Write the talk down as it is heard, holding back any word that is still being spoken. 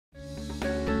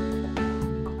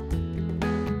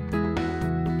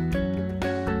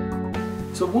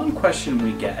So one question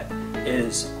we get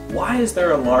is, why is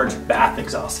there a large bath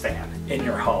exhaust fan in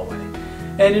your hallway?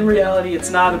 And in reality, it's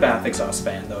not a bath exhaust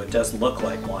fan, though it does look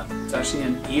like one. It's actually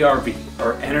an ERV,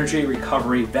 or Energy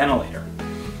Recovery Ventilator.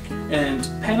 And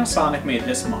Panasonic made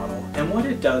this model, and what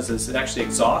it does is it actually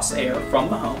exhausts air from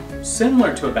the home,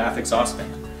 similar to a bath exhaust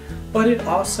fan, but it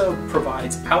also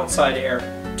provides outside air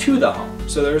to the home.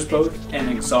 So there's both an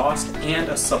exhaust and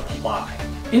a supply.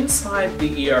 Inside the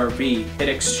ERV, it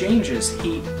exchanges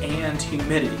heat and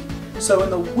humidity. So in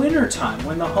the winter time,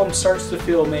 when the home starts to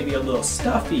feel maybe a little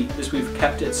stuffy as we've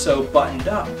kept it so buttoned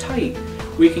up tight,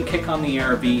 we can kick on the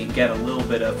ERV and get a little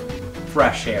bit of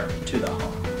fresh air to the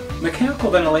home. Mechanical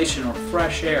ventilation, or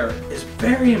fresh air, is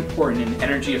very important in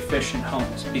energy efficient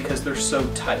homes because they're so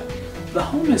tight. The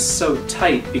home is so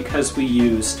tight because we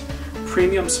used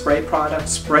premium spray product,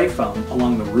 spray foam,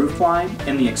 along the roof line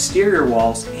and the exterior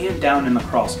walls and down in the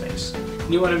crawl space.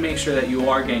 You want to make sure that you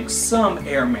are getting some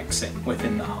air mixing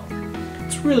within the home.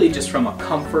 It's really just from a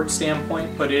comfort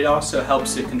standpoint, but it also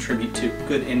helps to contribute to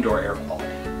good indoor air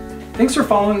quality. Thanks for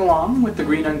following along with the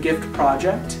Green on Gift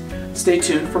project. Stay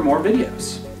tuned for more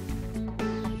videos.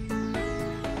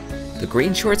 The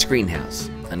GreenShortz Greenhouse,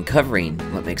 uncovering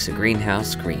what makes a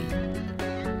greenhouse green.